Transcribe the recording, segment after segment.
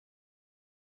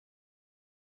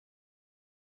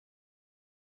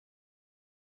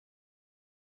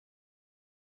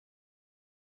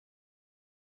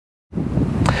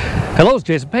Hello, it's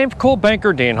Jason Payne for Coldwell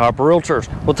Banker, Dan Harper Realtors.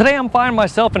 Well, today I'm finding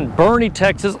myself in Boerne,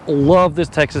 Texas. Love this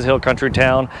Texas Hill Country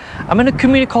town. I'm in a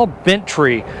community called Bent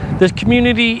Tree. This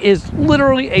community is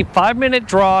literally a 5-minute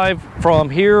drive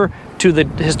from here to the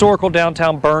historical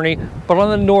downtown Boerne, but on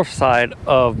the north side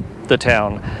of the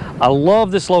town. I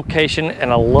love this location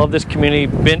and I love this community,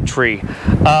 Bent Tree.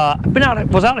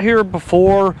 Was out here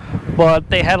before,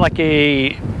 but they had like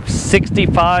a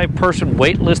 65 person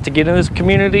wait list to get in this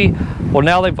community. Well,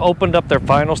 now they've opened up their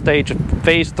final stage of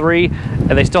phase 3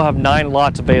 and they still have 9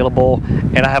 lots available.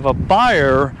 And I have a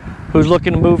buyer who's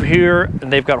looking to move here,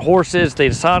 and they've got horses. They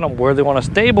decide on where they want to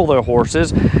stable their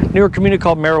horses near a community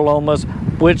called Marilomas,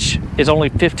 which is only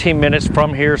 15 minutes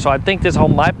from here. So I think this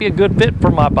home might be a good fit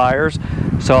for my buyers.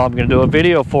 So I'm going to do a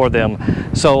video for them.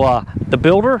 So the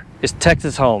builder is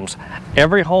Texas Homes.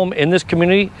 Every home in this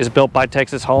community is built by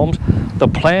Texas Homes. The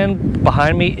plan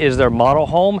behind me is their model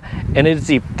home, and it is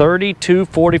the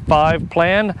 3245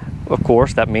 plan. Of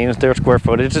course, that means their square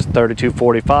footage is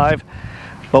 3245.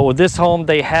 But with this home,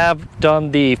 they have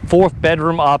done the 4th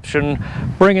bedroom option,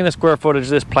 bringing the square footage of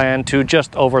this plan to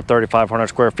just over 3,500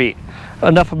 square feet.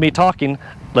 Enough of me talking,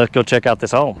 let's go check out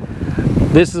this home.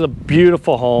 This is a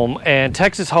beautiful home, and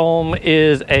Texas Home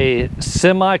is a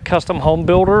semi-custom home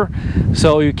builder,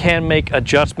 so you can make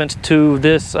adjustments to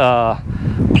this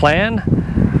plan,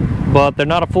 but they're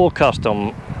not a full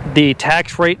custom. The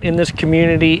tax rate in this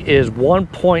community is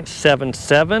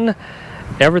 1.77.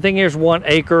 Everything here is 1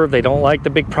 acre. They don't like the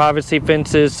big privacy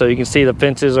fences, so you can see the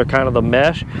fences are kind of the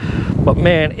mesh. But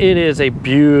man, it is a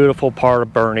beautiful part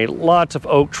of Boerne. Lots of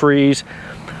oak trees,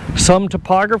 some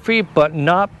topography, but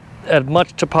not as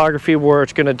much topography where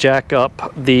it's going to jack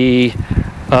up the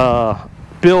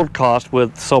build cost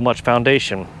with so much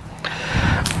foundation.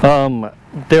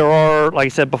 There are, like I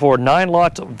said before, 9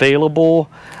 lots available.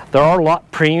 There are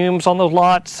lot premiums on those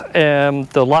lots, and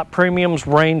the lot premiums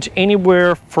range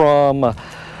anywhere from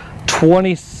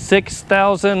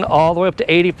 $26,000 all the way up to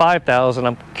 $85,000.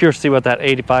 I'm curious to see what that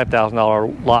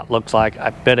 $85,000 lot looks like. I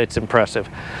bet it's impressive.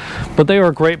 But they are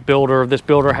a great builder. This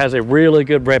builder has a really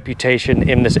good reputation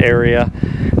in this area,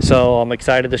 so I'm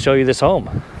excited to show you this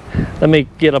home. Let me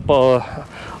get up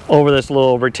over this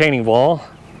little retaining wall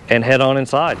and head on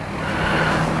inside.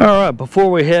 All right,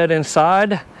 before we head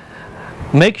inside,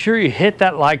 make sure you hit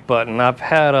that like button. I'm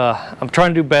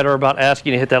trying to do better about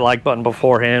asking you to hit that like button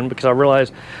beforehand, because I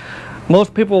realize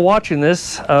most people watching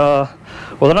this, well,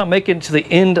 they're not making it to the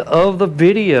end of the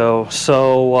video.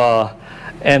 So,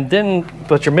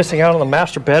 but you're missing out on the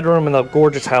master bedroom and the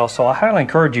gorgeous house. So I highly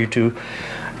encourage you to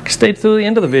stay through the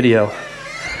end of the video.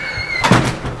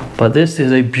 But this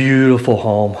is a beautiful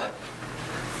home.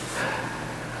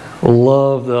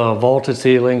 Love the vaulted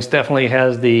ceilings. Definitely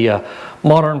has the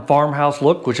modern farmhouse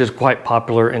look, which is quite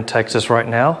popular in Texas right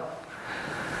now.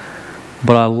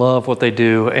 But I love what they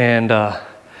do, and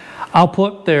I'll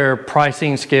put their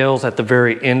pricing scales at the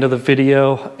very end of the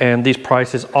video, and these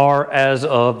prices are as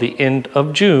of the end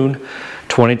of June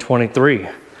 2023.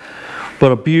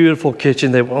 But a beautiful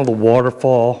kitchen. They have one of the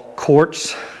waterfall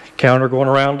quartz counter going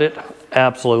around it.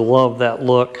 Absolutely love that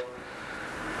look.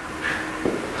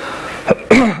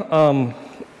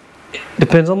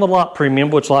 Depends on the lot premium,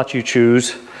 which lot you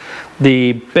choose.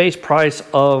 The base price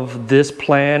of this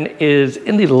plan is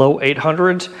in the low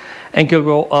 800s and can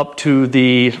go up to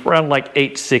the around like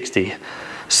 860.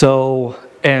 So,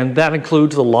 and that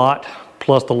includes the lot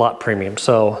plus the lot premium.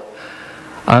 So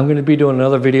I'm going to be doing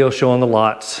another video showing the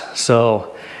lots.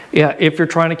 So yeah, if you're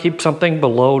trying to keep something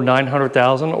below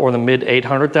 900,000 or the mid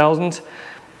 800,000s,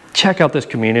 check out this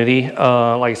community.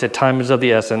 Like I said, time is of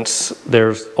the essence.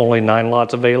 There's only 9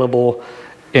 lots available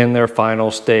in their final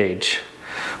stage.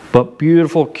 But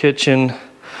beautiful kitchen.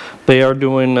 They are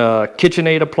doing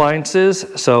KitchenAid appliances,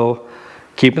 so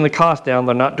keeping the cost down.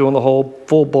 They're not doing the whole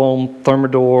full-blown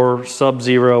Thermador,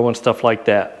 Sub-Zero and stuff like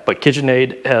that. But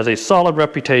KitchenAid has a solid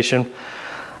reputation.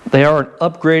 They are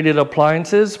upgraded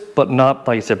appliances, but not,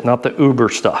 like I said, not the Uber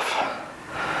stuff.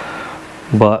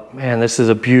 But man, this is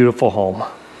a beautiful home.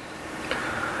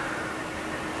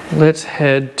 Let's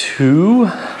head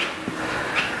to,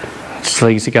 so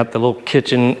you see, got the little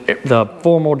kitchen, the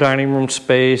formal dining room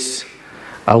space.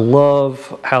 I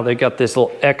love how they got this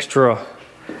little extra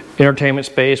entertainment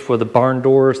space with the barn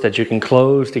doors that you can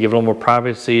close to give a little more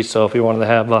privacy. So if you wanted to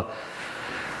have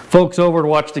folks over to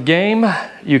watch the game,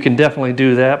 you can definitely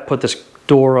do that. Put this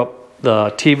door up,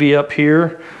 the TV up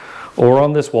here or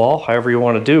on this wall, however you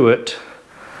want to do it.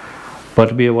 But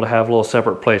to be able to have a little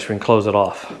separate place where you can close it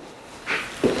off.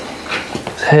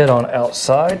 Head on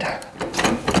outside.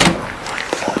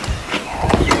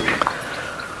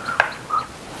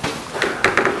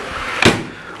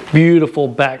 Beautiful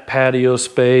back patio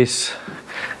space.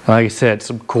 Like I said,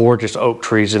 some gorgeous oak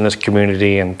trees in this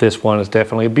community, and this one is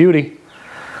definitely a beauty.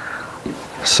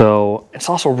 So it's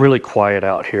also really quiet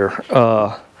out here.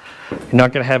 You're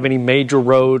not going to have any major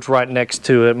roads right next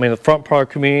to it. I mean, the front part of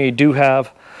the community do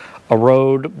have a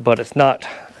road, but it's not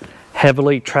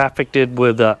heavily trafficked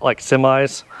with like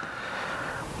semis.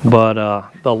 But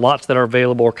the lots that are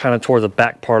available are kind of toward the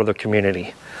back part of the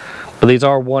community. But these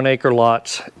are 1 acre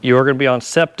lots. You're going to be on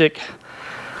septic.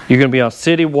 You're going to be on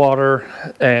city water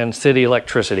and city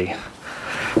electricity.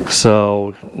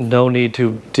 So no need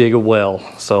to dig a well.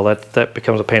 So that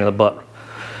becomes a pain in the butt.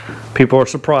 People are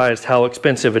surprised how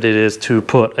expensive it is to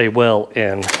put a well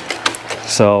in.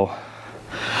 So,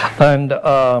 and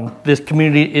this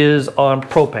community is on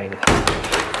propane.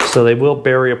 So they will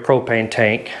bury a propane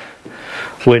tank,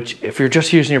 which if you're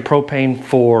just using your propane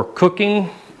for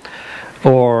cooking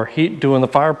or heat doing the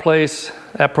fireplace,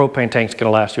 that propane tank's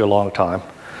gonna last you a long time.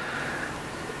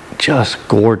 Just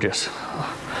gorgeous.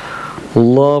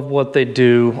 Love what they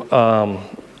do.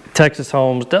 Texas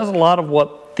Homes does a lot of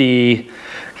what the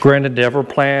Grand Endeavor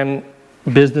plan,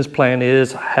 business plan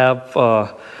is. Have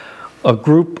a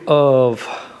group of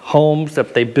homes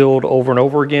that they build over and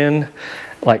over again,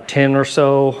 like 10 or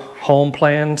so home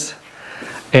plans,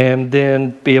 and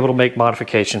then be able to make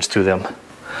modifications to them.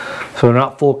 So they're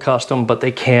not full custom, but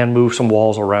they can move some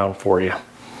walls around for you.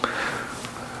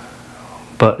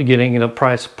 But getting at a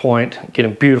price point,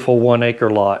 getting a beautiful 1 acre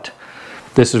lot,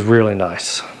 this is really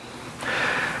nice.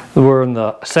 We're in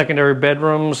the secondary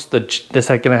bedrooms. This is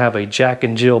going to have a Jack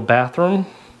and Jill bathroom.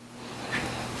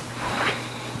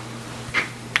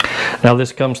 Now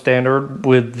this comes standard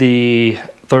with the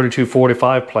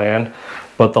 3245 plan,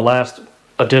 but the last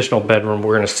additional bedroom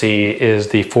we're going to see is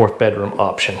the 4th bedroom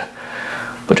option.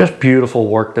 But just beautiful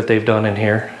work that they've done in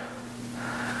here.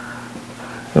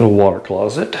 Little water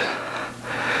closet.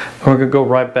 We're going to go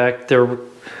right back there.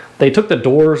 They took the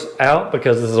doors out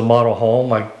because this is a model home.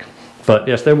 But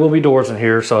yes, there will be doors in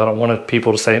here, so I don't want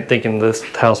people to say thinking this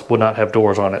house would not have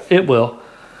doors on it. It will.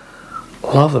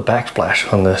 Love the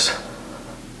backsplash on this.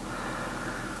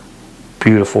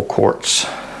 Beautiful quartz.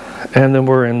 And then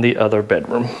we're in the other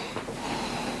bedroom.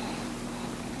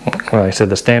 Like I said,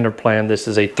 the standard plan, this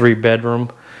is a 3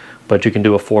 bedroom, but you can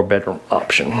do a 4 bedroom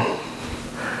option.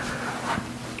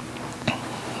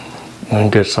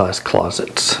 And good sized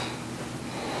closets.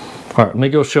 All right, let me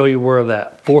go show you where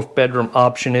that 4th bedroom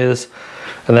option is,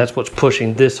 and that's what's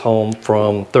pushing this home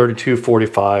from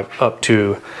 3245 up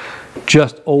to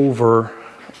just over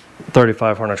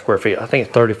 3,500 square feet. I think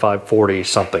it's 3,540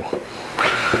 something.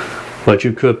 But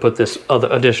you could put this other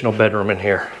additional bedroom in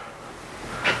here.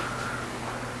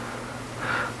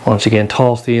 Once again,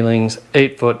 tall ceilings,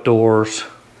 8-foot doors.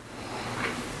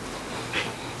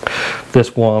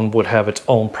 This one would have its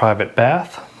own private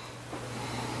bath.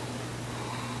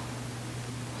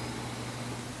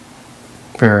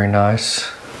 Very nice.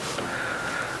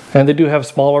 And they do have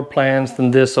smaller plans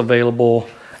than this available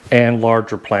and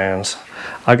larger plans.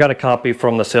 I got a copy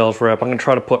from the sales rep. I'm going to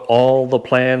try to put all the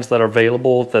plans that are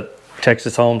available that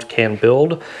Texas Homes can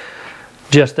build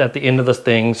just at the end of this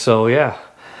thing. So yeah,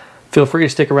 feel free to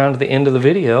stick around to the end of the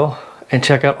video and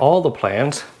check out all the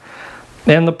plans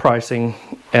and the pricing,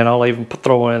 and I'll even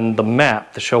throw in the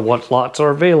map to show what lots are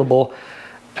available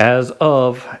as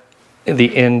of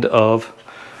the end of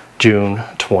June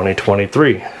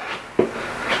 2023.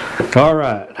 All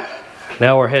right,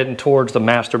 now we're heading towards the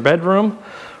master bedroom.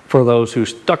 For those who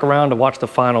stuck around to watch the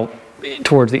final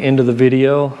towards the end of the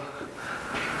video,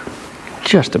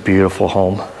 just a beautiful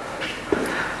home.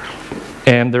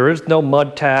 And there is no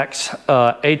mud tax.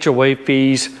 HOA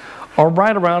fees are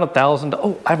right around $1,000.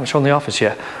 Oh, I haven't shown the office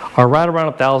yet. Are right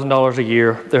around $1,000 a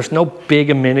year. There's no big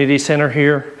amenity center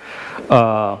here,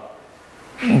 but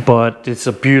it's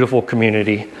a beautiful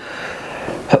community.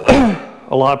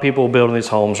 A lot of people building these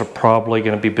homes are probably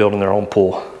going to be building their own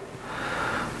pool.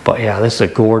 But yeah, this is a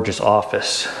gorgeous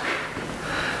office.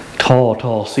 Tall,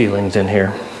 tall ceilings in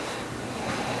here.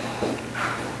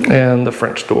 And the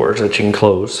French doors that you can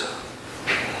close.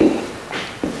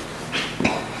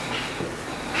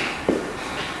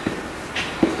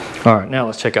 All right, now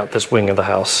let's check out this wing of the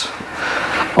house.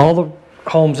 All the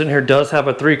homes in here does have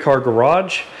a 3-car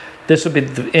garage. This would be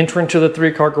the entrance to the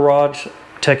 3-car garage.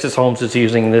 Texas Homes is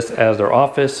using this as their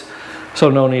office,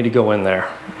 so no need to go in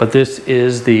there. But this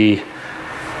is the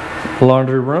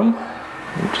laundry room,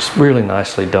 just really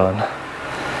nicely done.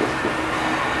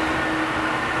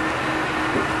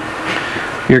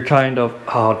 You're kind of,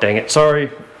 oh dang it, sorry,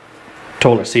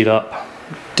 toilet seat up.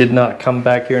 Did not come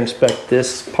back here and inspect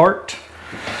this part.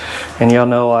 And y'all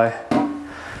know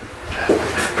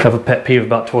have a pet peeve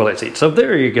about toilet seats. So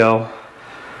there you go.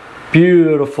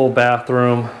 Beautiful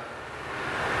bathroom.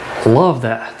 Love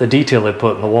that, the detail they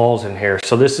put in the walls in here.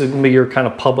 So this is gonna be your kind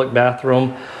of public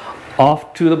bathroom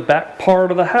off to the back part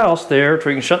of the house there, so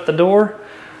you can shut the door,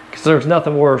 because there's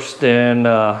nothing worse than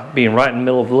being right in the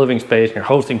middle of the living space and you're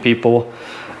hosting people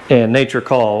and nature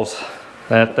calls.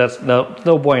 That's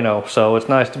no bueno. So it's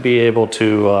nice to be able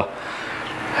to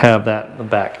have that in the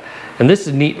back. And this is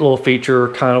a neat little feature,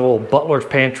 kind of a little butler's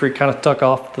pantry, kind of tucked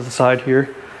off to the side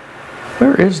here.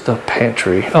 Where is the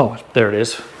pantry? Oh, there it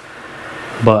is.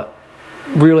 But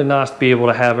really nice to be able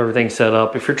to have everything set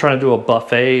up. If you're trying to do a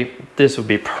buffet, this would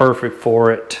be perfect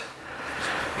for it,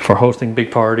 for hosting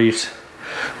big parties.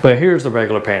 But here's the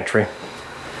regular pantry.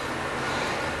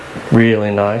 Really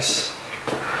nice.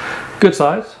 Good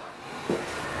size.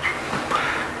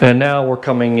 And now we're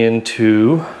coming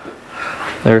into,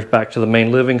 there's back to the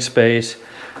main living space.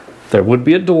 There would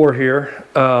be a door here.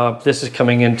 This is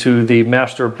coming into the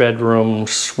master bedroom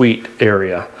suite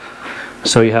area.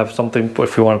 So you have something,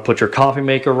 if you want to put your coffee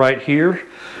maker right here.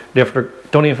 You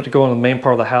don't even have to go in the main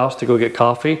part of the house to go get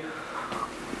coffee.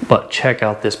 But check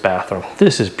out this bathroom.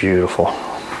 This is beautiful.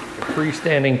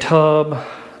 Freestanding tub,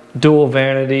 dual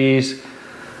vanities,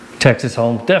 Texas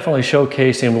home. Definitely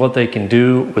showcasing what they can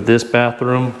do with this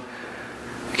bathroom,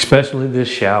 especially this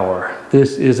shower.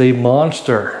 This is a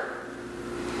monster.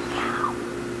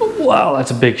 Wow,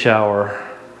 that's a big shower.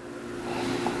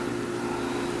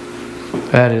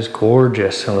 That is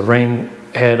gorgeous. And the rain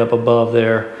head up above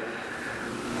there.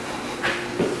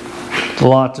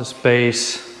 Lots of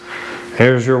space.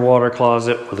 Here's your water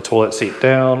closet with the toilet seat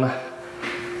down.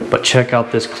 But check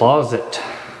out this closet.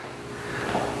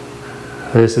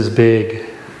 This is big.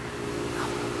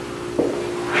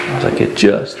 It's like it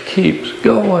just keeps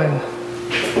going.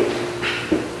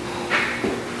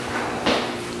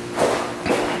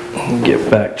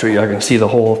 Get back to you, I can see the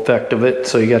whole effect of it.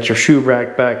 So you got your shoe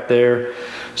rack back there.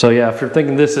 So yeah, if you're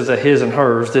thinking this is a his and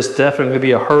hers, this definitely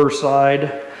be a her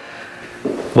side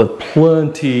with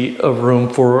plenty of room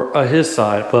for a his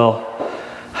side. Well,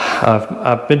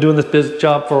 I've been doing this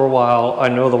job for a while. I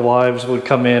know the wives would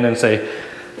come in and say,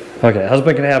 okay,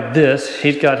 husband can have this.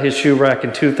 He's got his shoe rack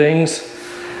and 2 things.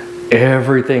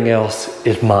 Everything else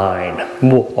is mine.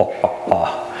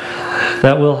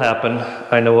 That will happen.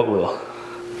 I know it will.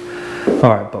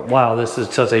 All right, but wow, this is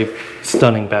just a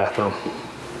stunning bathroom.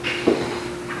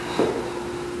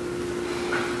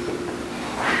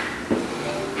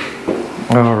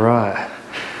 All right,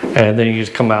 and then you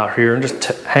just come out here and just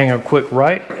hang a quick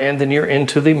right, and then you're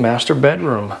into the master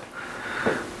bedroom.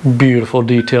 Beautiful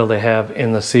detail they have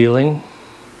in the ceiling.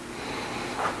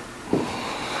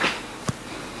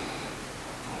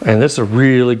 And this is a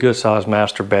really good sized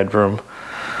master bedroom.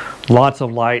 Lots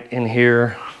of light in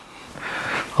here.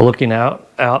 Looking out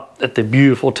at the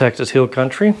beautiful Texas Hill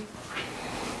Country.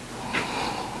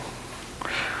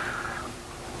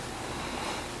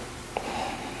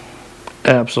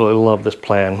 Absolutely love this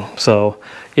plan. So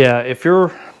yeah, if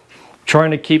you're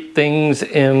trying to keep things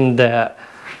in that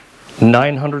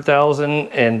 900,000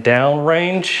 and down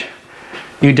range,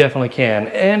 you definitely can.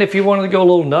 And if you wanted to go a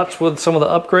little nuts with some of the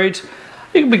upgrades,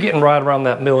 you can be getting right around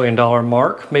that $1 million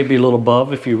mark, maybe a little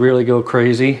above if you really go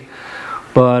crazy.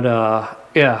 But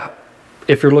yeah,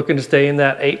 if you're looking to stay in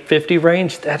that 850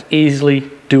 range, that's easily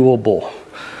doable.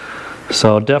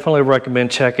 So definitely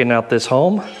recommend checking out this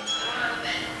home.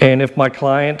 And if my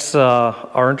clients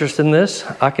are interested in this,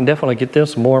 I can definitely get them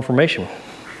some more information.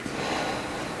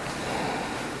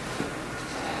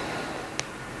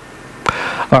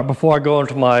 All right, before I go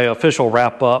into my official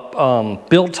wrap up,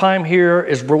 build time here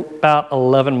is about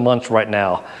 11 months right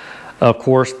now. Of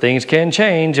course, things can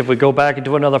change. If we go back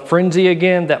into another frenzy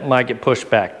again, that might get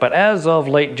pushed back. But as of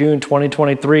late June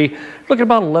 2023, look at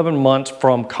about 11 months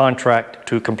from contract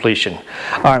to completion.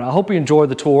 All right, I hope you enjoyed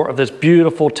the tour of this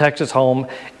beautiful Texas home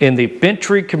in the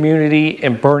Bentry community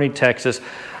in Boerne, Texas.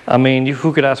 I mean,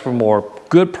 who could ask for more?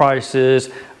 Good prices,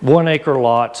 1 acre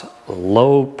lots,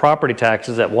 low property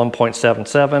taxes at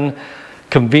 1.77,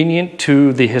 convenient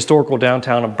to the historical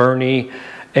downtown of Boerne,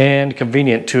 and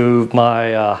convenient to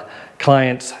my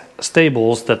clients'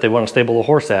 stables that they want to stable the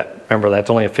horse at. Remember, that's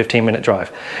only a 15-minute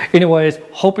drive. Anyways,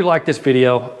 hope you liked this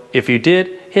video. If you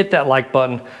did, hit that like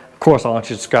button. Of course, I want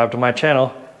you to subscribe to my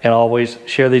channel and always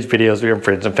share these videos with your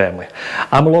friends and family.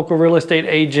 I'm a local real estate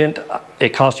agent. It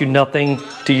costs you nothing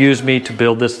to use me to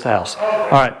build this house.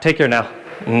 All right, take care now.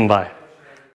 Bye.